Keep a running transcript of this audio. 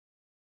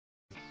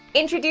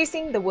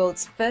Introducing the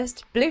world's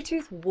first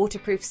Bluetooth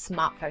waterproof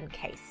smartphone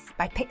case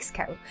by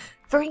Pixco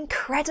for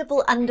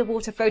incredible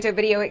underwater photo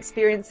video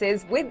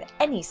experiences with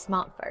any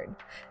smartphone.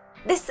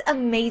 This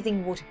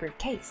amazing waterproof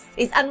case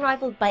is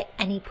unrivaled by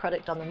any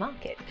product on the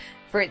market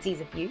for its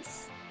ease of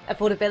use,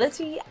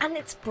 affordability, and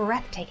its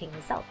breathtaking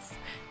results.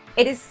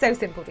 It is so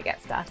simple to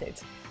get started.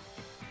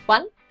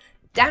 1.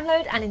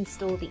 Download and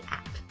install the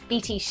app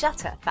BT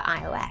Shutter for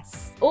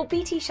iOS or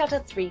BT Shutter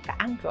 3 for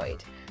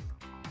Android.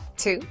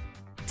 2.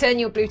 Turn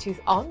your Bluetooth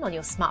on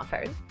your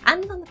smartphone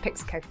and on the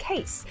Pixco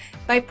case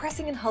by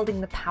pressing and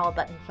holding the power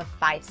button for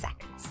 5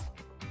 seconds.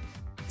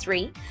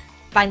 3.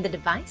 Find the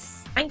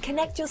device and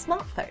connect your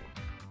smartphone.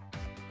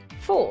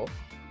 4.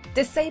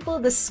 Disable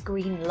the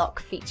screen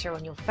lock feature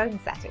on your phone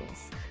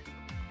settings.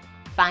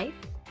 5.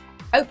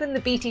 Open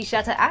the BT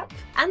Shutter app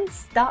and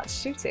start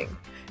shooting.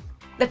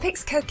 The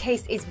Pixco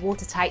case is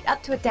watertight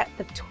up to a depth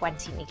of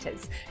 20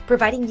 meters,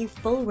 providing you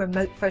full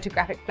remote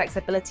photographic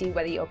flexibility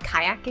whether you're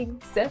kayaking,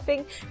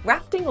 surfing,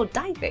 rafting or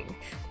diving.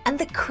 And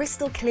the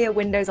crystal clear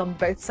windows on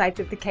both sides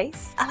of the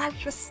case allow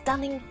for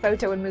stunning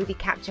photo and movie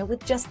capture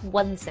with just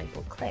one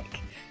simple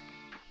click.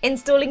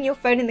 Installing your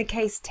phone in the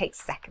case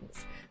takes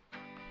seconds.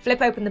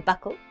 Flip open the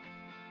buckle,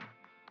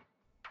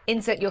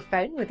 insert your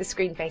phone with the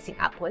screen facing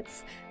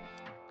upwards,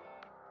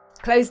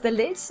 close the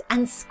lid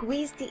and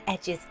squeeze the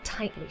edges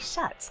tightly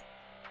shut.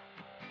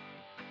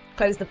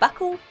 Close the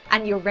buckle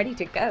and you're ready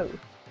to go.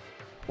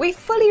 We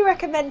fully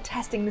recommend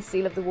testing the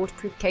seal of the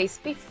waterproof case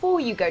before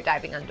you go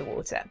diving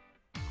underwater.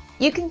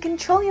 You can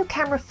control your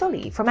camera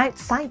fully from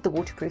outside the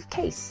waterproof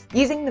case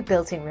using the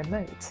built-in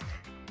remote.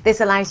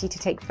 This allows you to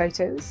take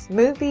photos,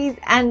 movies,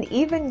 and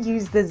even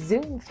use the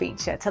zoom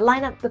feature to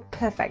line up the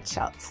perfect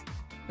shot.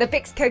 The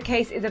Pixco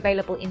case is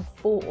available in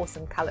 4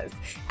 awesome colors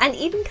and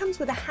even comes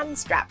with a hand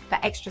strap for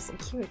extra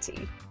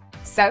security.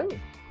 So,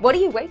 what are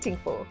you waiting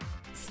for?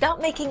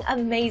 Start making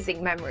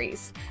amazing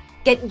memories.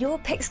 Get your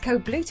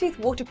Pixco Bluetooth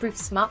waterproof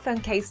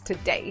smartphone case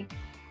today.